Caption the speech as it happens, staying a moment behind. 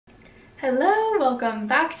Hello, welcome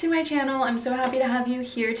back to my channel. I'm so happy to have you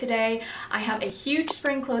here today. I have a huge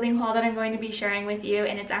spring clothing haul that I'm going to be sharing with you,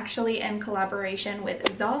 and it's actually in collaboration with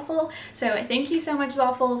Zaful. So thank you so much,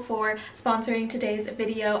 Zaful, for sponsoring today's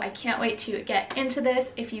video. I can't wait to get into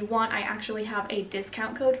this. If you want, I actually have a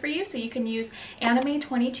discount code for you, so you can use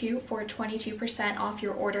Annamae22 for 22% off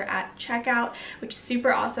your order at checkout, which is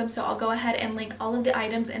super awesome. So I'll go ahead and link all of the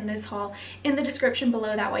items in this haul in the description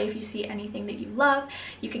below. That way, if you see anything that you love,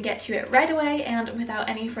 you can get to it right away. And without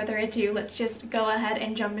any further ado, let's just go ahead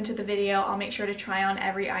and jump into the video. I'll make sure to try on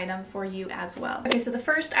every item for you as well. Okay, so the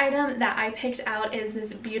first item that I picked out is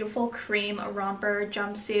this beautiful cream romper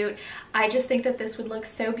jumpsuit. I just think that this would look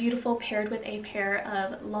so beautiful paired with a pair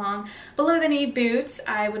of long below the knee boots.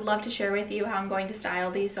 I would love to share with you how I'm going to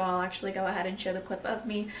style these, so I'll actually go ahead and show the clip of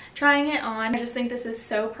me trying it on. I just think this is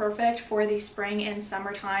so perfect for the spring and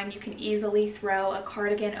summertime. You can easily throw a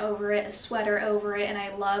cardigan over it, a sweater over it, and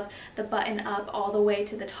I love the button up all the way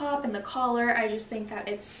to the top and the collar. I just think that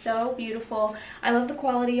it's so beautiful. I love the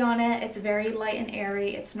quality on it. It's very light and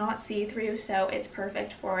airy. It's not see-through, so it's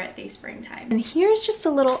perfect for the springtime. And here's just a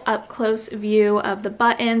little up-close view of the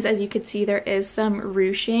buttons. As you can see, there is some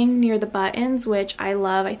ruching near the buttons, which I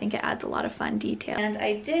love. I think it adds a lot of fun detail. And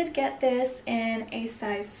I did get this in a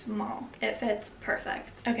size small. It fits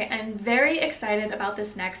perfect. Okay, I'm very excited about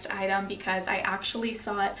this next item because I actually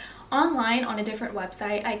saw it online on a different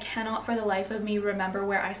website. I cannot for the life of me remember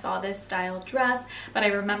where I saw this style dress, but I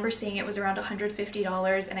remember seeing it was around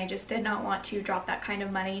 $150, and I just did not want to drop that kind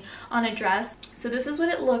of money on a dress. So this is what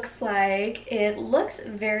it looks like. It looks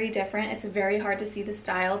very different. It's very hard to see the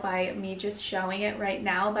style by me just showing it right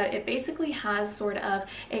now, but it basically has sort of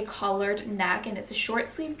a collared neck, and it's a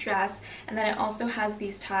short sleeve dress, and then it also has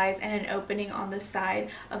these ties and an opening on the side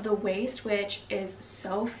of the waist, which is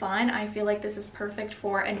so fun. I feel like this is perfect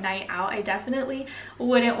for a night out. I definitely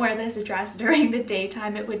wouldn't wear this dress during the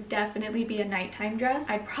daytime. It would definitely be a nighttime dress.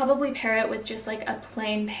 I'd probably pair it with just like a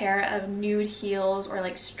plain pair of nude heels or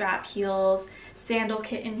like strap heels, sandal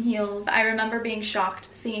kitten heels. I remember being shocked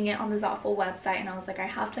seeing it on the Zaful website, and I was like, I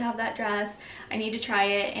have to have that dress. I need to try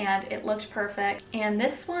it, and it looked perfect. And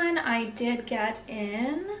this one I did get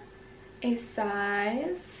in a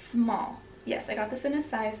size small. Yes, I got this in a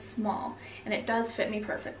size small, and it does fit me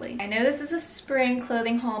perfectly. I know this is a spring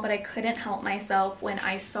clothing haul, but I couldn't help myself when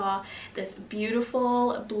I saw this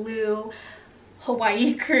beautiful blue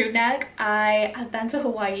Hawaii crew neck. I have been to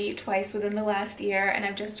Hawaii twice within the last year, and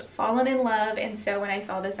I've just fallen in love, and so when I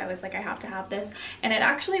saw this, I was like, I have to have this. And it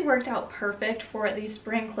actually worked out perfect for the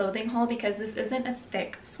spring clothing haul because this isn't a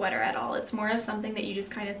thick sweater at all. It's more of something that you just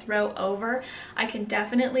kind of throw over. I can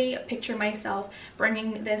definitely picture myself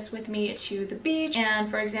bringing this with me to the beach, and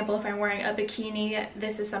for example, if I'm wearing a bikini,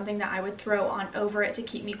 this is something that I would throw on over it to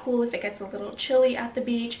keep me cool if it gets a little chilly at the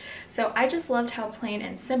beach. So I just loved how plain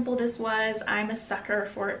and simple this was. I'm a sucker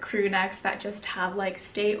for crew necks that just have like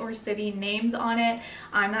state or city names on it.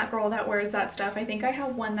 I'm that girl that wears that stuff. I think I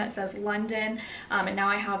have one that says London, and now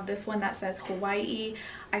I have this one that says Hawaii.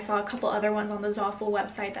 I saw a couple other ones on the Zaful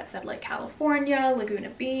website that said like California,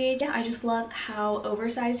 Laguna Beach. Yeah, I just love how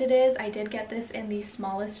oversized it is. I did get this in the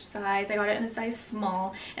smallest size. I got it in a size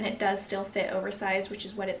small, and it does still fit oversized, which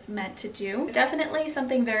is what it's meant to do. Definitely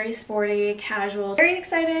something very sporty, casual. Very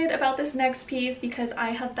excited about this next piece because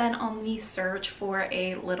I have been on the search for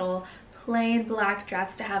a little plain black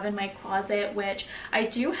dress to have in my closet, which I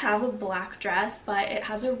do have a black dress, but it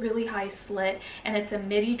has a really high slit and it's a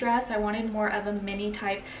midi dress. I wanted more of a mini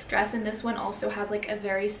type dress, and this one also has like a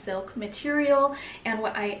very silk material. And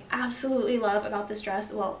what I absolutely love about this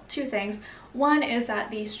dress, well, two things. One is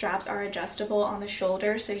that the straps are adjustable on the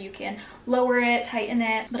shoulder, so you can lower it, tighten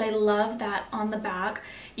it, but I love that on the back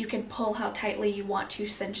you can pull how tightly you want to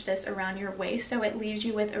cinch this around your waist, so it leaves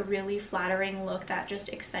you with a really flattering look that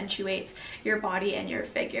just accentuates your body and your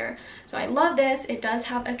figure. So I love this. It does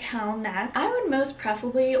have a cowl neck. I would most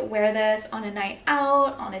preferably wear this on a night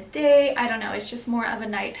out, on a date. I don't know, it's just more of a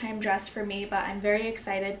nighttime dress for me, but I'm very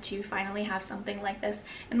excited to finally have something like this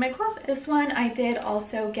in my closet. This one I did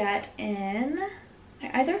also get in,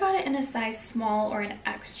 I either got it in a size small or an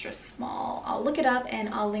extra small. I'll look it up and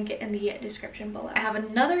I'll link it in the description below. I have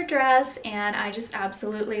another dress, and I just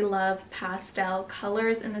absolutely love pastel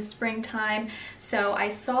colors in the springtime. So I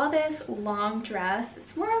saw this long dress.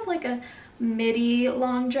 It's more of like a midi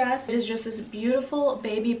long dress. It is just this beautiful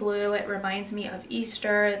baby blue. It reminds me of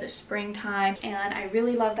Easter, the springtime, and I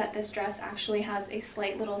really love that this dress actually has a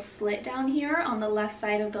slight little slit down here on the left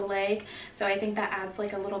side of the leg, so I think that adds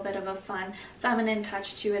like a little bit of a fun feminine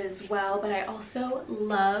touch to it as well. But I also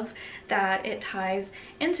love that it ties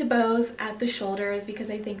into bows at the shoulders because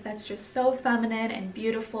I think that's just so feminine and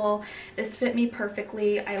beautiful. This fit me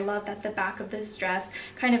perfectly. I love that the back of this dress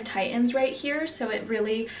kind of tightens right here, so it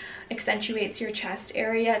really accentuates your chest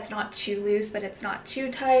area. It's not too loose, but it's not too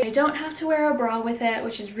tight. I don't have to wear a bra with it,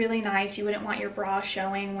 which is really nice. You wouldn't want your bra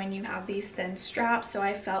showing when you have these thin straps, so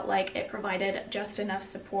I felt like it provided just enough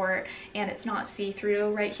support, and it's not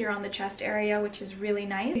see-through right here on the chest area, which is really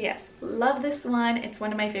nice. Yes, love this one. It's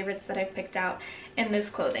one of my favorites that I've picked out in this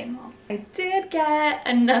clothing haul. I did get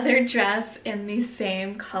another dress in the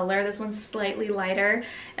same color. This one's slightly lighter,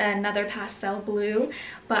 another pastel blue,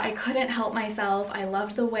 but I couldn't help myself. I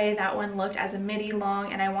loved the way that one looked as a midi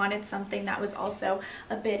long, and I wanted something that was also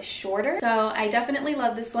a bit shorter. So I definitely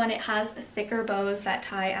love this one. It has thicker bows that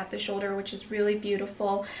tie at the shoulder, which is really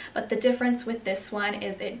beautiful. But the difference with this one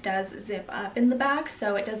is it does zip up in the back,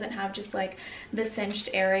 so it doesn't have just like the cinched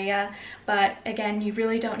area. But again, you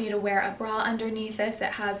really don't need to wear a bra underneath this.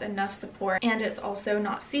 It has enough support, and it's also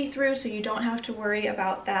not see-through, so you don't have to worry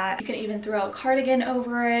about that. You can even throw a cardigan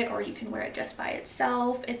over it, or you can wear it just by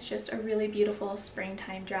itself. It's just a really beautiful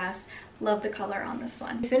springtime dress. Love the color on this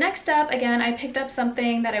one. So next up, again, I picked up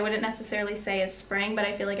something that I wouldn't necessarily say is spring, but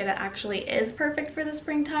I feel like it actually is perfect for the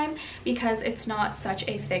springtime because it's not such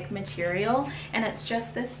a thick material, and it's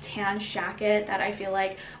just this tan shacket that I feel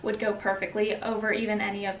like would go perfectly over even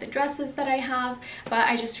any of the dresses that I have. But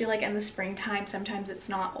I just feel like in the springtime, sometimes it's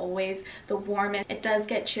not always the warmest. It does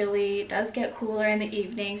get chilly, it does get cooler in the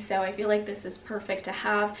evening, so I feel like this is perfect to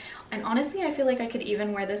have. And honestly, I feel like I could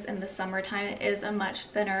even wear this in the summertime. It is a much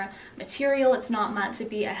thinner material. It's not meant to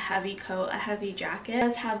be a heavy coat, a heavy jacket. It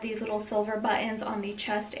does have these little silver buttons on the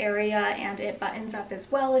chest area, and it buttons up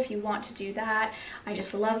as well if you want to do that. I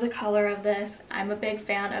just love the color of this. I'm a big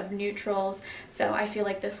fan of neutrals, so I feel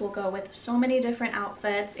like this will go with so many different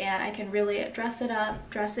outfits, and I can really dress it up,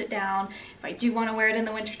 dress it down. If I do want to wear it in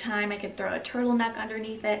the wintertime, I could throw a turtleneck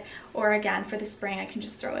underneath it, or again, for the spring, I can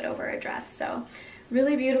just throw it over a dress. So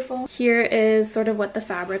really beautiful. Here is sort of what the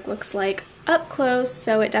fabric looks like up close,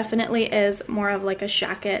 so it definitely is more of like a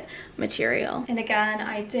shacket material. And again,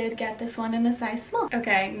 I did get this one in a size small.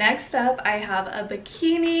 Okay, next up I have a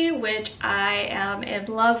bikini, which I am in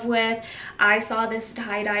love with. I saw this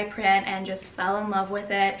tie-dye print and just fell in love with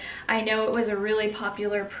it. I know it was a really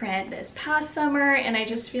popular print this past summer, and I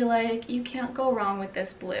just feel like you can't go wrong with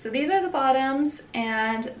this blue. So these are the bottoms,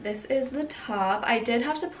 and this is the top. I did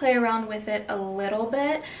have to play around with it a little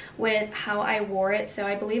bit with how I wore it, so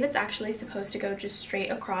I believe it's actually supposed to go just straight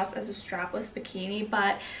across as a strapless bikini,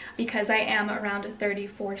 but because I am around a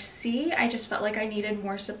 34C, I just felt like I needed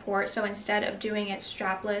more support, so instead of doing it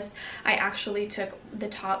strapless, I actually took the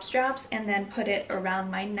top straps and then put it around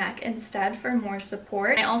my neck instead for more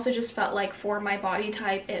support. I also just felt like for my body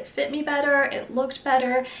type, it fit me better, it looked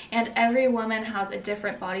better, and every woman has a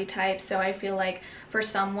different body type, so I feel like for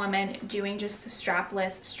some women, doing just the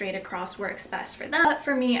strapless straight across works best for them. But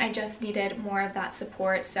for me, I just needed more of that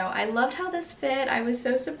support, so I loved how this fit. I was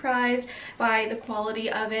so surprised by the quality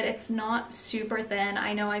of it. It's not super thin.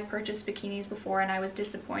 I know I've purchased bikinis before and I was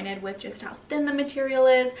disappointed with just how thin the material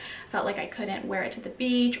is. Felt like I couldn't wear it to the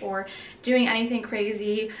beach or doing anything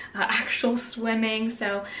crazy, actual swimming.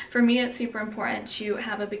 So for me, it's super important to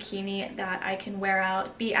have a bikini that I can wear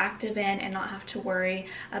out, be active in, and not have to worry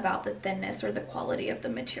about the thinness or the quality of the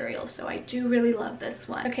material. So I do really love this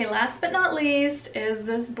one. Okay, last but not least is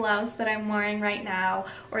this blouse that I'm wearing right now,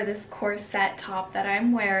 or this corset top that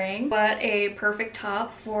I'm wearing. What a perfect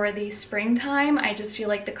top for the springtime. I just feel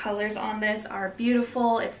like the colors on this are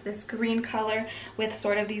beautiful. It's this green color with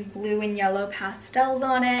sort of these blue and yellow pastels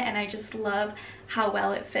on it, and I just love how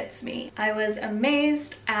well it fits me. I was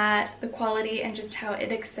amazed at the quality and just how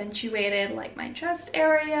it accentuated like my chest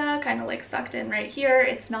area, kind of like sucked in right here.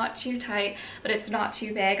 It's not too tight, but it's not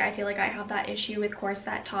too big. I feel like I have that issue with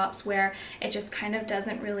corset tops where it just kind of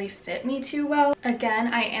doesn't really fit me too well.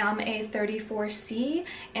 Again, I am a 34C,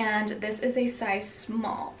 and this is a size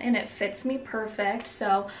small, and it fits me perfect,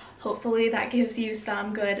 so hopefully that gives you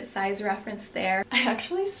some good size reference there. I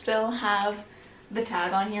actually still have the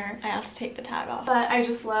tag on here. I have to take the tag off. But I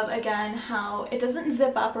just love, again, how it doesn't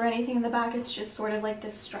zip up or anything in the back. It's just sort of like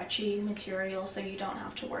this stretchy material, so you don't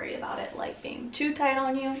have to worry about it like being too tight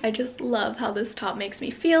on you. I just love how this top makes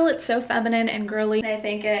me feel. It's so feminine and girly, and I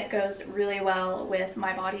think it goes really well with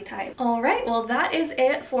my body type. All right, well, that is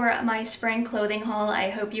it for my spring clothing haul. I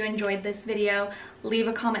hope you enjoyed this video. Leave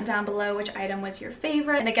a comment down below which item was your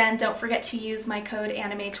favorite. And again, don't forget to use my code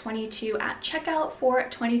Annamae22 at checkout for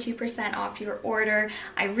 22% off your order.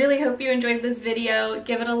 I really hope you enjoyed this video.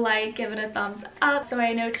 Give it a like, give it a thumbs up so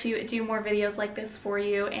I know to do more videos like this for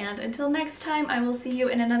you. And until next time, I will see you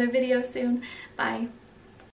in another video soon. Bye.